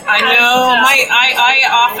there. I know. I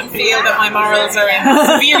often feel that my morals are in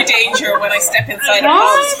severe danger when I step inside a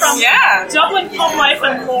pub. From Dublin Pub Life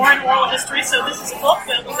and Lore and Oral History, so this is a book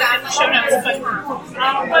that was in the show notes, but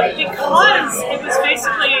because it was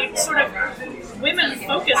basically sort of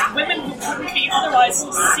women-focused, women who wouldn't be otherwise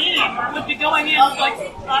seen would be going in like,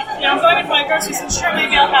 I'm going into my groceries and sure,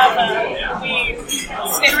 maybe I'll have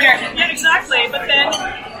snifter. Yeah, exactly. But then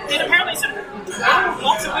it apparently sort of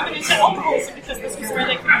lots of women into alcoholism because this was where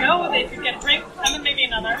they could go, they could get a drink, and then maybe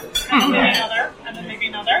another, and then maybe another, and then maybe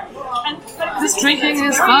another. And this drinking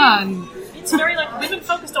is fun. It's very like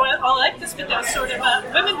women-focused. I like this bit that was sort of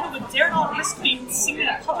women who would dare not risk being seen in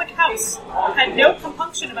a public house had no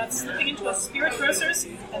compunction about slipping into a spirit grocer's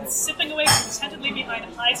and sipping away contentedly behind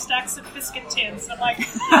high stacks of biscuit tins. I'm like,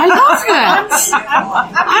 I love that.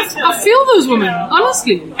 I feel those women,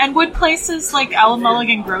 honestly. And would places like Ella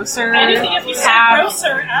Mulligan Grocer anything if you said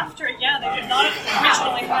grocer after it, they did not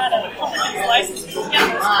originally had a public license because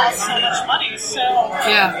this cost so much money. So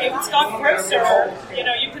if it's got grocer,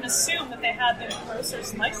 you can assume that they had the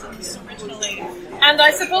grocer's license originally. And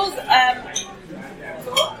I suppose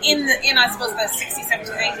in the 60s,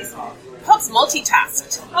 70s, 80s, pubs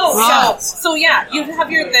multitasked. So you'd have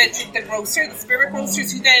the grocer, the spirit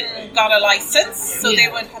grocers, who then got a license, so they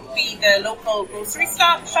would be the local grocery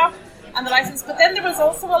shop and the license. But then there was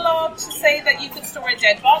also a law to say that you could store a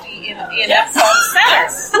dead body in a pub cellar.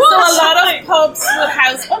 So a lot of pubs would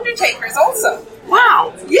house undertakers also.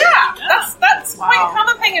 Wow. Yeah, that's quite a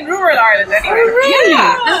common thing in rural Ireland anyway. Really?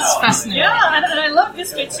 Yeah. That's fascinating. Yeah, and I love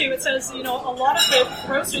this bit too. It says, a lot of the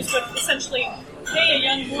grocers would essentially pay a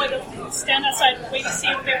young boy to stand outside and wait to see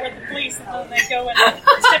if they were the police, and then they go and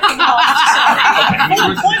stick them off.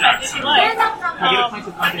 Full employment, if you like.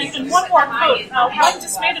 And one more quote. One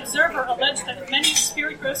dismayed observer alleged that many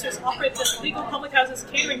spirit grocers operated as legal public houses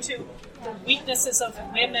catering to the weaknesses of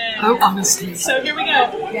women. Oh, honestly. So here we go.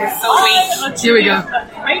 Here we go.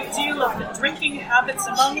 A great deal of the drinking habits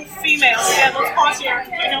among females. Again, let's pause here.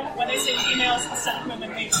 When they say females instead of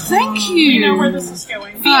women. Thank you. You know where this is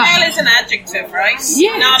going. Female is an adjective, right?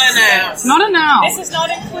 Yes. Not a noun. Not a noun. This is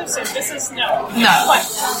not inclusive. This is no. But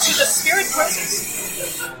to the spirit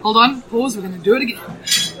grocers. Hold on. Pause. We're going to do it again.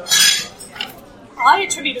 I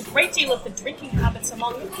attribute a great deal of the drinking habits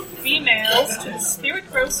among females to the spirit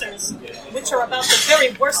grocers, which are about the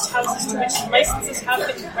very worst houses to which licenses have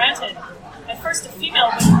been granted. At first, a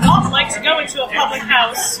female would not like to go into a public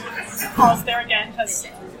house. Pause there again, because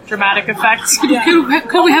dramatic effects. Could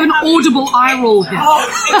we have an audible eye roll here? Oh,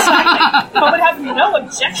 exactly. But would have no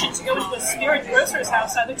objection to go into a spirit grocer's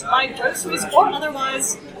house, either to buy groceries or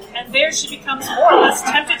otherwise, and there she becomes more or less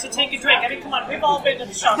tempted to take a drink. I mean, come on, we've all been to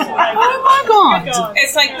the shop. Like, oh my God.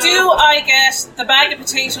 It's like, do I get the bag of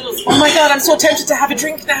potatoes? Oh my God, I'm so tempted to have a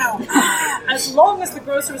drink now. As long as the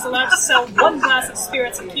grocer is allowed to sell one glass of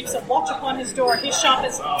spirits and keeps a watch upon his door, his shop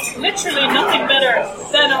is literally nothing better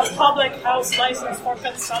than a public house license for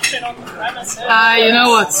consumption on the premises. You know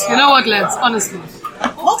what, lads, honestly.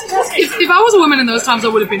 If I was a woman in those times, I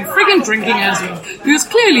would have been friggin' drinking as well. Because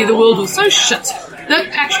clearly the world was so shit that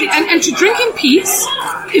actually, and to drink in peace,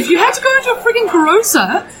 if you had to go into a friggin'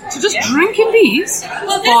 grocer to just drink in peace.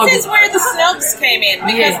 Well, this is where the snubs came in,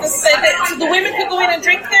 because the women could go in and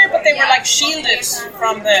drink there, but they were like shielded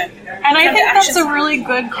from the. And I think that's a really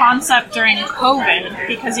good concept during COVID,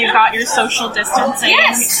 because you've got your social distancing.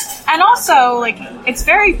 Yes. And also, like, it's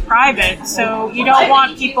very private, so you don't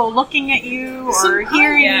want people looking at you or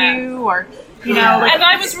hearing you, or, you know. Like, and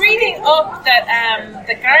I was reading up that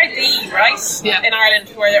the Gardaí, right, in Ireland,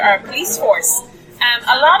 who are our police force,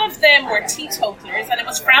 a lot of them were teetotalers, and it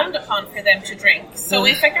was frowned upon for them to drink. So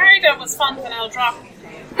if a Garda was fond of an old drop,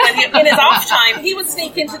 in his off time, he would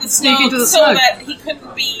sneak into the snug so that he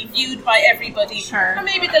couldn't be viewed by everybody. Sure. Or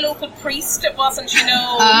maybe the local priest, it wasn't, you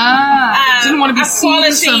know, didn't want to be seen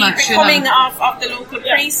so much, coming off the local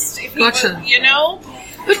priest, if he would, you know.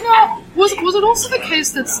 But now, was it also the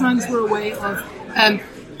case that snugs were a way of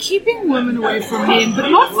keeping women away from men, but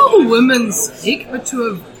not for the women's sake, but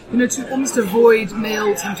to almost avoid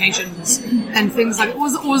male temptations and things like?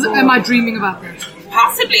 Am I dreaming about that?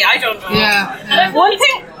 Possibly, I don't know. Yeah. One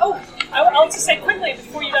thing. I'll just say quickly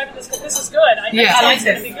before you dive into this, because this is good. I think it's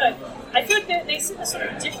going to be good. I feel like they sit in a sort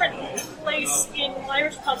of different place in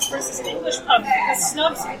Irish pubs versus an English pub, because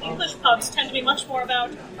snubs in English pubs tend to be much more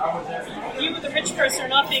about you, the rich person, are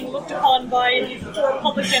not being looked upon by the poor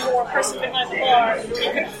publican or person behind the bar.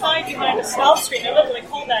 You can hide behind a snub screen. They literally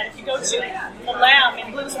call that. If you go to the Lamb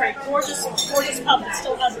in Bloomsbury, gorgeous pub that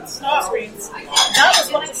still has its snub screens, that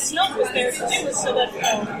was what the snub was there to do, is so that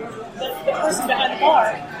the person behind the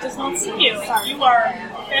bar does not see you. You are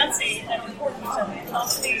fancy and important and not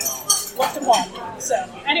to be looked upon. So,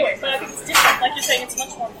 anyway, but I think it's different. Like you're saying, it's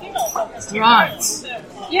much more female focused. Right.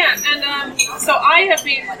 Yeah, and so I have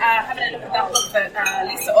been having a look at that book that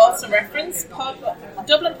Lisa also referenced,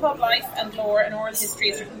 Dublin Pub Life and Lore, an Oral History,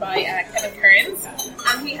 is written by Kevin Kearns,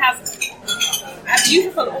 and he has a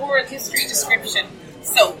beautiful oral history description.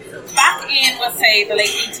 So, back in, let's say, the late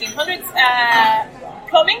 1800s,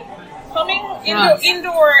 plumbing,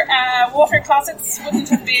 indoor water closets wouldn't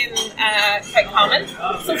have been quite common.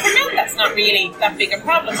 So for men, that's not really that big a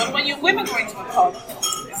problem. But when you women go into a pub,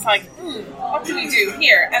 it's like, what do we do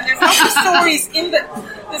here? And there's lots of stories in the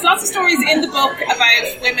book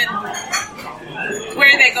about women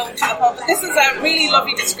where they go to the pub. But this is a really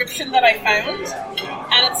lovely description that I found,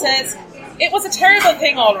 and it says, "It was a terrible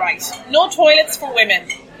thing, all right. No toilets for women.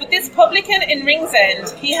 But this publican in Ringsend,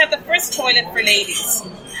 he had the first toilet for ladies.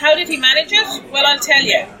 How did he manage it? Well, I'll tell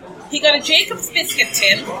you. He got a Jacob's biscuit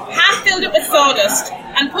tin, half filled it with sawdust,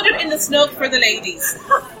 and put it in the snug for the ladies.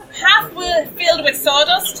 Half filled with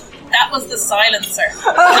sawdust, that was the silencer.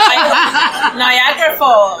 Niagara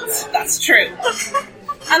Falls. That's true."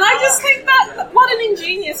 And I just think that, what an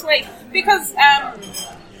ingenious way. Because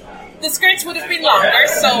the skirts would have been longer,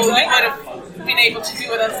 so we would have been able to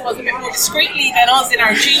do it, I suppose, a bit more discreetly than us in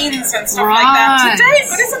our jeans and stuff like that today.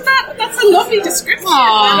 But isn't that's a lovely description,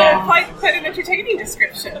 and quite an entertaining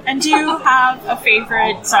description. And do you have a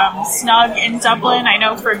favorite snug in Dublin? I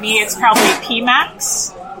know for me it's probably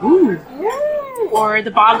PMax. Ooh. Or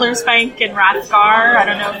the Bottler's Bank in Rathgar. I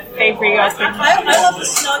don't know if they've reopened. I love the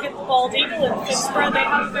snug at the Bald Eagle in Pittsburgh. They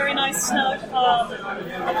have a very nice snug.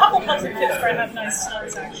 A couple pubs in Pittsburgh have nice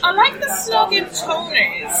snugs, actually. I like the snug in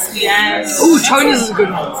Toners. Yes. Ooh, Toners is a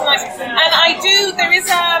good one. It's nice. And there is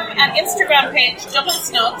an Instagram page, Dublin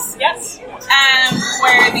Snugs. Yes.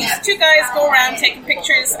 Where these two guys go around taking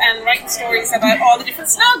pictures and writing stories about all the different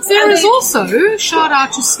snugs. There is also, shout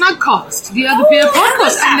out to Snugcast, the other beer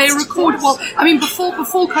podcast, and they record,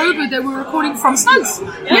 before COVID, they were recording from Snugs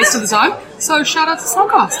most of the time. So shout out to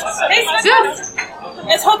Snugcast.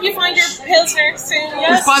 Let's hope you find your Pilsner soon.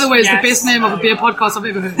 Yes. Which, by the way, is the best name of a beer podcast I've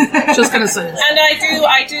ever heard. Just going to say it. And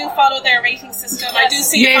I do follow their rating system. I do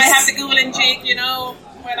see if I have the Googling jig,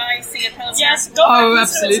 when I see a Pilsner. Yes,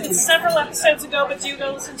 absolutely. It's several episodes ago, but do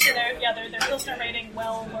go listen to their Pilsner rating.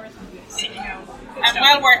 Well worth seeking out. And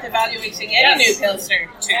well worth evaluating any new Pilsner,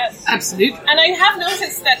 too. Yes. Absolutely. And I have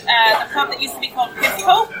noticed that the pub that used to be called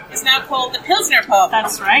Pivco is now called the Pilsner Pub.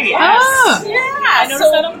 That's right. Yes. Yeah. I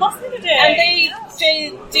noticed that on Boston today. And they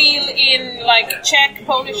deal in like Czech,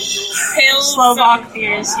 Polish pills, Slovak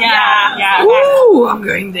beers. Yeah. Ooh, I'm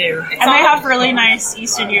going there. And they have really nice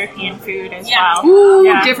Eastern European food as well. Ooh,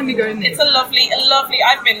 Yeah. definitely going there. It's a lovely.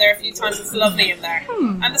 I've been there a few times. It's lovely in there,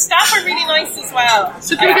 and the staff are really nice as well.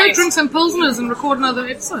 So can we go drink some Pilsners and record another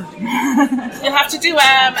episode? We'll have to do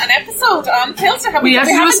an episode on Pilsner. We have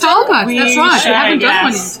to do a style cut. That's right. should, We haven't done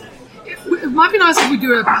one yes. yet. It might be nice if we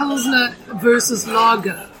do a Pilsner versus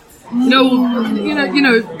lager.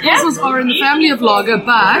 Pilsners are in the family of lager,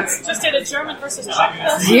 but Just did a German versus Czech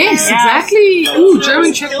Pilsner. yes, exactly. Ooh,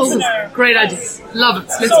 German Czech Pilsner. Great idea. Love it.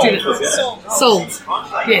 Let's do that. Sold.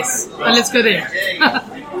 Yes, and let's go there.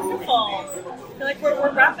 Wonderful. I feel like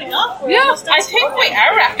we're wrapping up. We're Yeah, almost at I think we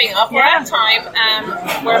are wrapping up. We're at time.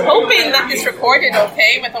 We're hoping that this recorded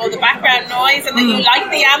okay with all the background noise and that you like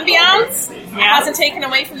the ambience. It hasn't taken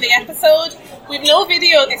away from the episode. We've no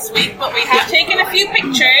video this week, but we have taken a few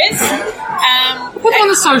pictures. Put them on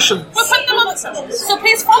the socials. We'll put them on the socials. So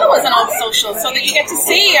please follow us on all the socials so that you get to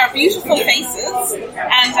see our beautiful faces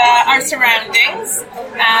and our surroundings.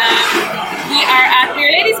 We are at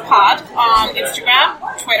Beer Ladies Pod on Instagram,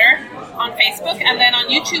 Twitter, on Facebook, and then on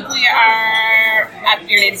YouTube we are at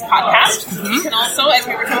Beer Ladies Podcast. You can also, as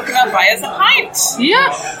we were talking about, buy us a pint.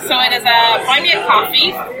 Yeah. So it is a buy me a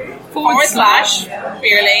coffee /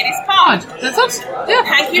 Beer Ladies Pod. That's it. Yeah.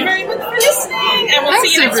 Thank you very much for listening, and we'll Thanks,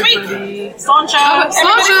 see you next week. everybody. Sancha. Everybody say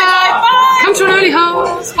bye. Sasha, Bye. come to an early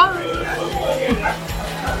house. Bye.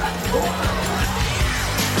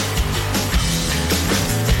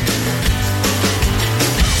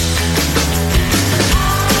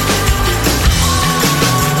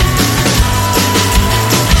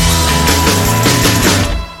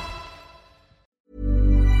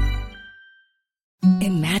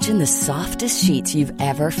 Imagine the softest sheets you've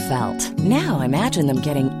ever felt. Now imagine them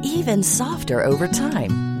getting even softer over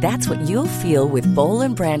time. That's what you'll feel with Boll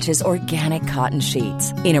 & Branch's organic cotton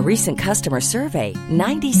sheets. In a recent customer survey,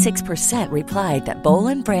 96% replied that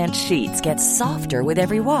Boll & Branch sheets get softer with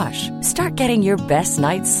every wash. Start getting your best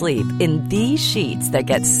night's sleep in these sheets that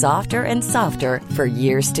get softer and softer for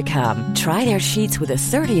years to come. Try their sheets with a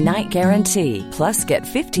 30-night guarantee. Plus, get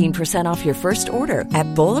 15% off your first order at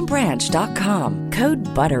bollandbranch.com. Code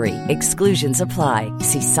BUTTERY. Exclusions apply.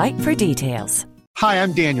 See site for details. Hi,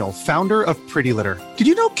 I'm Daniel, founder of Pretty Litter. Did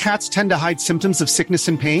you know cats tend to hide symptoms of sickness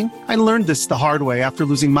and pain? I learned this the hard way after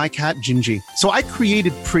losing my cat, Gingy. So I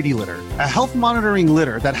created Pretty Litter, a health monitoring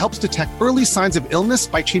litter that helps detect early signs of illness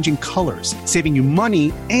by changing colors, saving you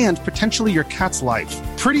money and potentially your cat's life.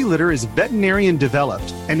 Pretty Litter is veterinarian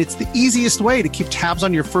developed, and it's the easiest way to keep tabs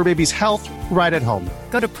on your fur baby's health right at home.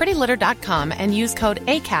 Go to prettylitter.com and use code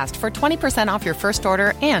ACAST for 20% off your first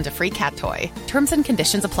order and a free cat toy. Terms and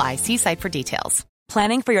conditions apply. See site for details.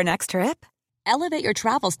 Planning for your next trip? Elevate your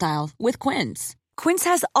travel style with Quince. Quince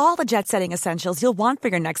has all the jet-setting essentials you'll want for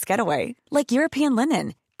your next getaway, like European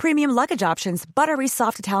linen, premium luggage options, buttery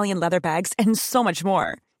soft Italian leather bags, and so much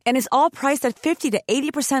more. And is all priced at 50 to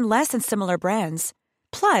 80% less than similar brands.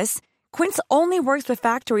 Plus, Quince only works with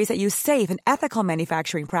factories that use safe and ethical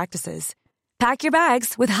manufacturing practices. Pack your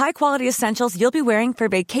bags with high-quality essentials you'll be wearing for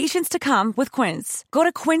vacations to come with Quince. Go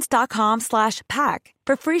to quince.com/pack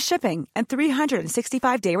for free shipping and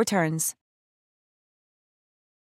 365-day returns.